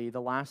thirdly,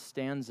 the last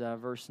stanza,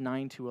 verse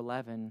 9 to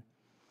 11.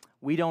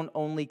 We don't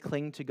only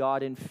cling to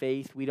God in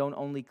faith, we don't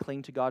only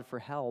cling to God for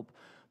help,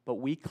 but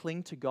we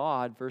cling to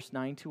God, verse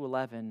 9 to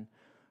 11,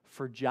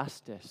 for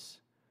justice,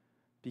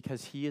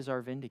 because He is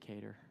our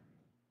vindicator.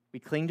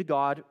 We cling to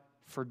God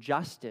for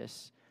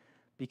justice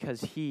because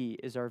He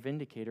is our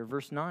vindicator.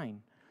 Verse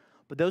 9,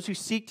 but those who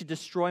seek to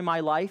destroy my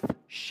life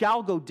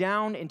shall go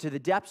down into the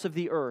depths of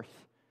the earth.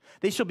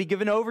 They shall be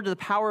given over to the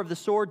power of the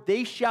sword.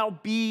 They shall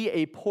be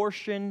a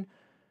portion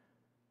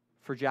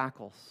for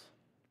jackals.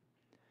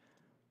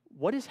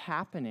 What is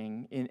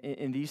happening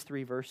in these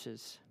three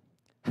verses?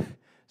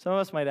 Some of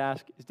us might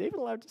ask, is David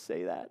allowed to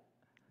say that?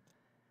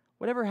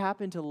 Whatever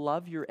happened to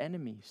love your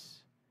enemies?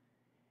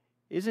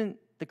 Isn't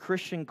the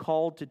Christian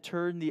called to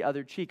turn the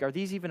other cheek? Are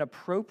these even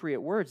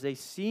appropriate words? They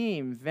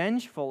seem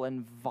vengeful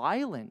and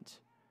violent.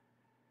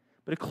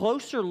 But a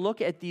closer look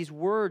at these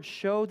words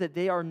show that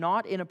they are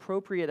not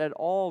inappropriate at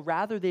all.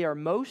 Rather, they are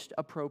most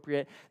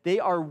appropriate. They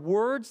are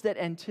words that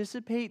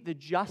anticipate the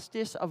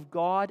justice of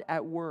God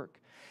at work.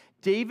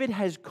 David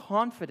has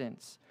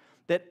confidence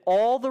that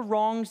all the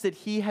wrongs that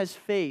he has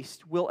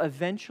faced will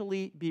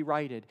eventually be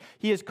righted.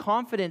 He has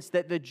confidence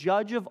that the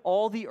judge of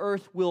all the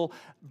earth will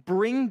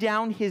bring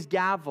down his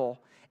gavel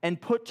and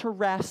put to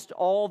rest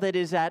all that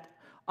is at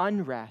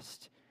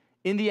unrest.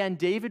 In the end,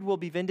 David will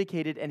be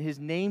vindicated and his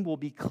name will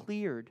be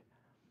cleared.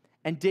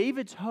 And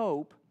David's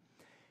hope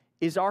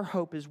is our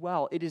hope as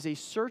well. It is a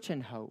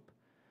certain hope.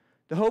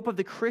 The hope of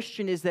the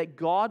Christian is that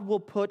God will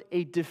put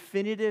a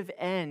definitive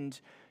end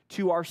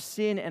to our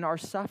sin and our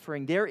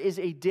suffering. There is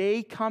a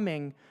day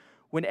coming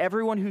when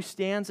everyone who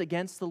stands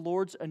against the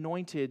Lord's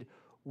anointed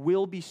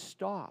will be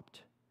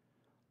stopped.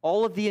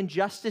 All of the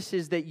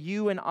injustices that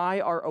you and I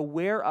are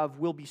aware of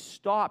will be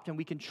stopped, and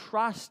we can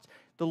trust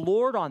the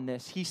Lord on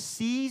this. He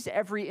sees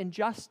every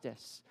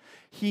injustice.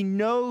 He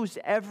knows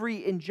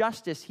every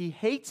injustice. He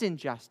hates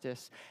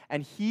injustice,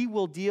 and He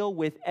will deal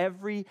with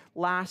every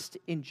last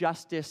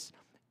injustice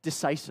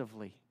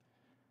decisively.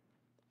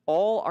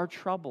 All our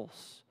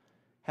troubles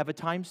have a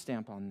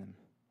timestamp on them.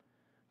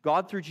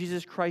 God, through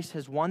Jesus Christ,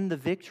 has won the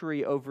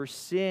victory over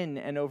sin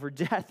and over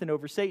death and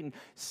over Satan.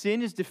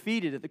 Sin is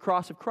defeated at the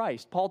cross of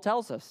Christ. Paul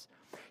tells us,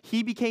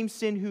 He became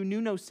sin who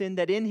knew no sin,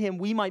 that in Him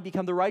we might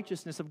become the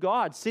righteousness of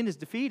God. Sin is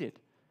defeated.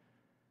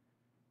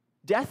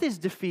 Death is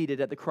defeated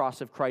at the cross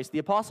of Christ. The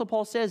Apostle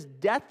Paul says,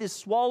 death is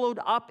swallowed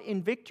up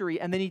in victory,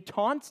 and then he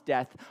taunts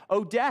death.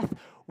 Oh, death,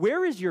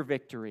 where is your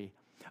victory?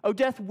 Oh,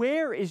 death,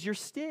 where is your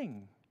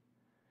sting?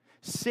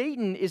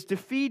 Satan is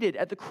defeated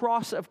at the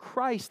cross of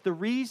Christ. The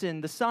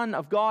reason the Son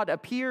of God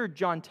appeared,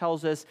 John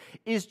tells us,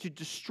 was to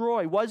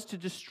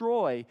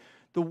destroy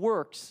the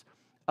works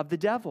of the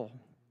devil.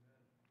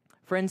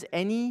 Friends,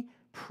 any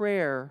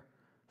prayer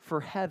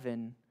for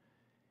heaven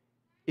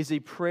is a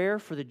prayer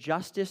for the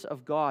justice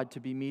of God to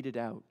be meted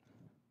out.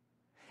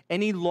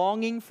 Any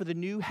longing for the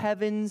new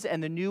heavens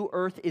and the new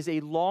earth is a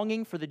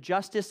longing for the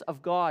justice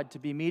of God to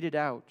be meted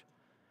out.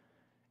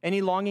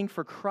 Any longing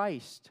for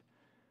Christ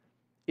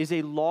is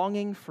a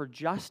longing for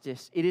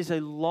justice. It is a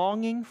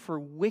longing for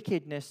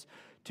wickedness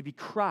to be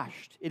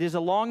crushed. It is a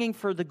longing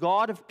for the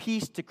God of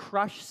peace to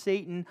crush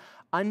Satan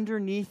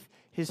underneath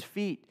His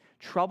feet.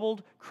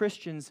 Troubled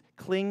Christians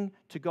cling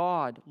to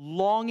God,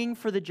 longing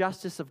for the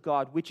justice of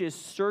God, which is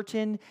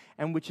certain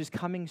and which is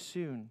coming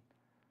soon.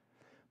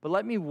 But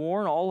let me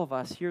warn all of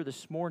us here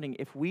this morning,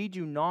 if we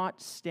do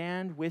not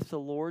stand with the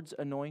Lord's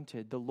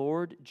anointed, the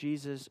Lord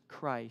Jesus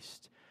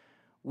Christ,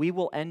 we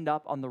will end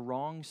up on the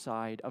wrong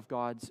side of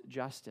God's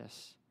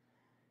justice.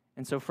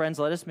 And so, friends,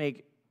 let us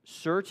make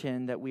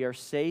certain that we are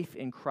safe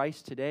in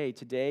Christ today.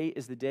 Today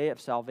is the day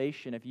of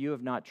salvation if you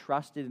have not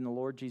trusted in the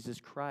Lord Jesus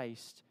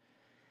Christ.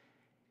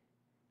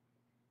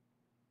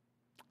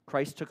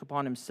 Christ took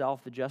upon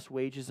Himself the just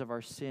wages of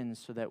our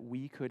sins so that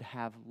we could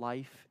have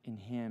life in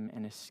Him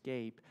and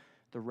escape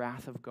the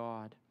wrath of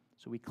God.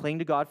 So we cling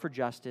to God for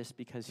justice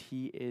because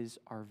He is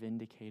our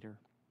vindicator.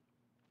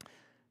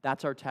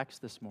 That's our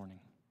text this morning.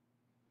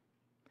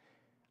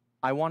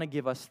 I want to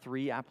give us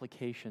 3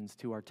 applications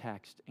to our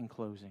text in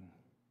closing.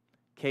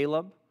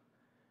 Caleb,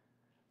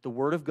 The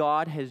Word of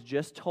God has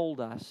just told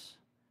us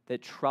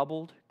that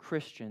troubled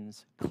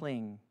Christians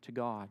cling to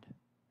God.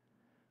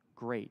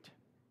 Great.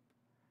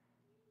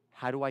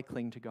 How do I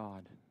cling to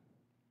God?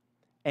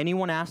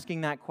 Anyone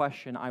asking that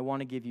question, I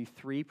want to give you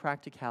 3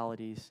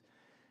 practicalities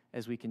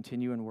as we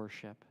continue in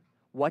worship.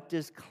 What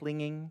does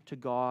clinging to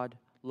God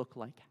look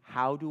like?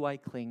 How do I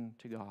cling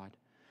to God?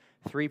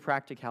 3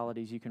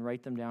 practicalities. You can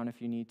write them down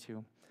if you need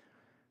to.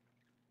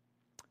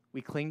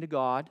 We cling to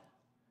God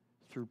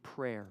through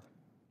prayer.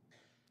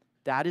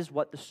 That is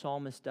what the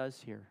psalmist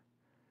does here.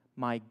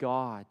 My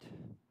God,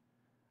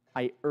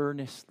 I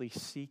earnestly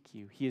seek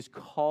you. He is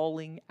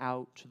calling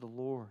out to the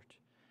Lord.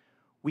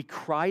 We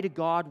cry to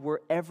God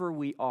wherever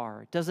we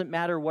are. It doesn't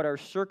matter what our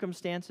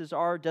circumstances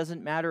are. It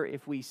doesn't matter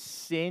if we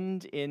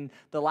sinned in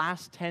the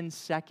last 10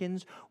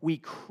 seconds. We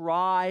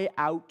cry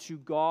out to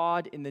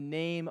God in the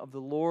name of the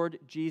Lord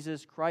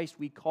Jesus Christ.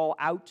 We call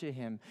out to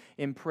Him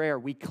in prayer.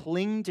 We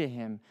cling to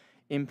Him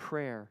in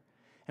prayer.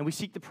 And we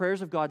seek the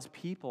prayers of God's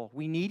people.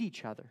 We need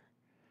each other.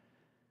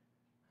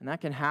 And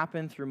that can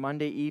happen through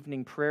Monday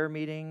evening prayer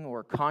meeting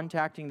or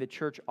contacting the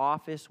church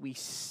office. We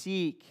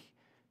seek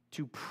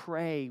to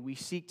pray. We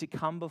seek to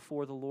come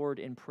before the Lord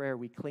in prayer.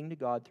 We cling to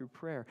God through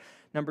prayer.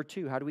 Number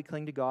 2, how do we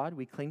cling to God?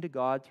 We cling to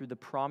God through the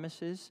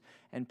promises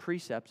and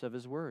precepts of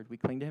His Word. We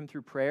cling to Him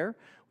through prayer.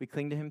 We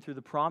cling to Him through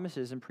the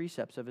promises and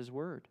precepts of His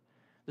Word.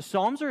 The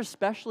Psalms are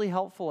especially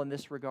helpful in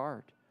this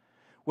regard.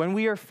 When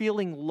we are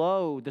feeling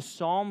low, the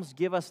Psalms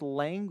give us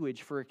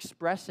language for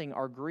expressing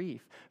our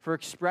grief, for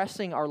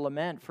expressing our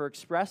lament, for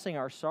expressing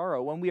our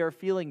sorrow. When we are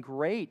feeling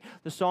great,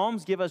 the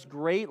Psalms give us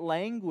great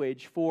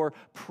language for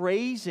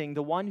praising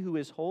the one who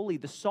is holy.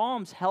 The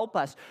Psalms help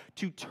us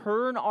to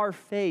turn our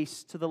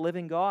face to the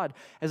living God.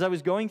 As I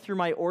was going through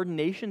my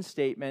ordination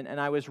statement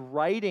and I was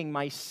writing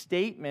my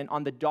statement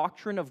on the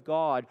doctrine of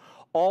God,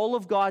 all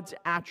of God's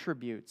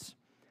attributes,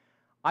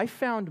 I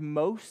found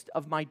most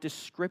of my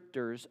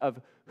descriptors of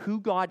who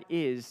God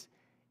is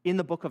in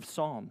the book of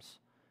Psalms.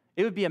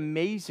 It would be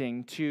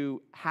amazing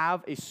to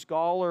have a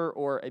scholar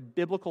or a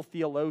biblical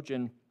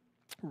theologian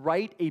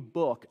write a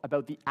book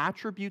about the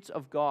attributes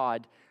of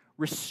God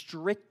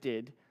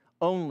restricted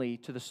only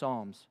to the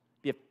Psalms.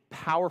 It'd be a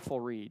powerful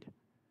read.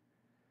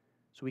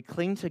 So we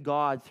cling to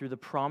God through the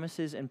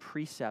promises and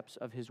precepts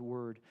of His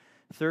Word.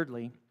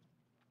 Thirdly,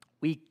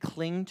 we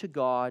cling to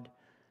God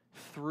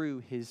through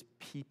His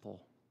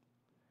people.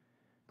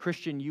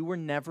 Christian, you were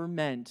never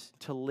meant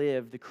to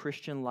live the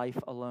Christian life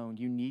alone.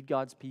 You need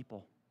God's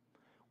people.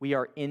 We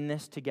are in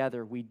this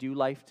together. We do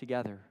life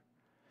together.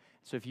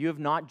 So if you have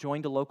not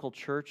joined a local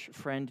church,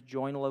 friend,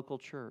 join a local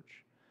church.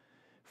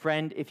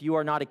 Friend, if you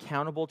are not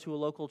accountable to a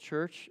local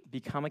church,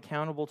 become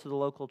accountable to the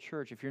local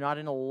church. If you're not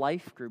in a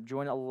life group,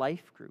 join a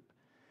life group.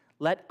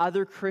 Let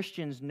other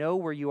Christians know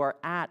where you are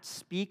at.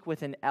 Speak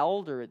with an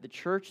elder at the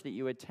church that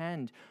you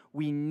attend.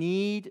 We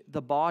need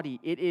the body.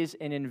 It is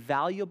an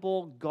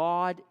invaluable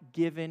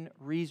God-given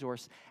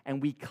resource,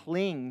 and we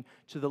cling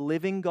to the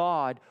living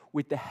God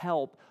with the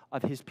help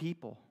of His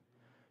people.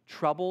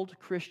 Troubled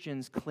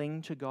Christians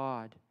cling to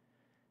God.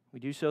 We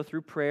do so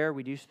through prayer.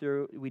 We do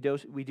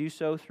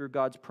so through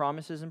God's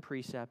promises and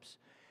precepts,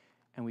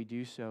 and we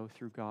do so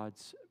through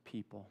God's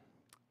people.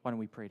 Why don't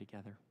we pray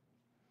together?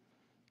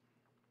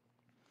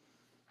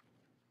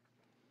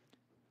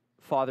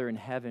 Father in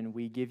heaven,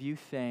 we give you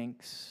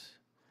thanks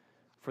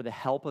for the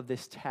help of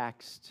this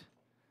text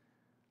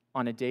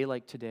on a day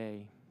like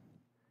today.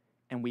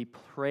 And we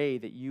pray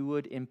that you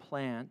would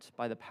implant,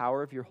 by the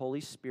power of your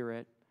Holy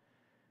Spirit,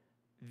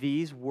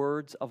 these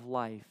words of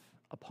life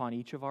upon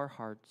each of our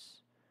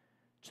hearts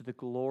to the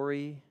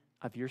glory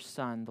of your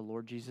Son, the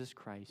Lord Jesus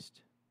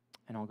Christ.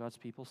 And all God's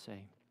people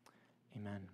say, amen.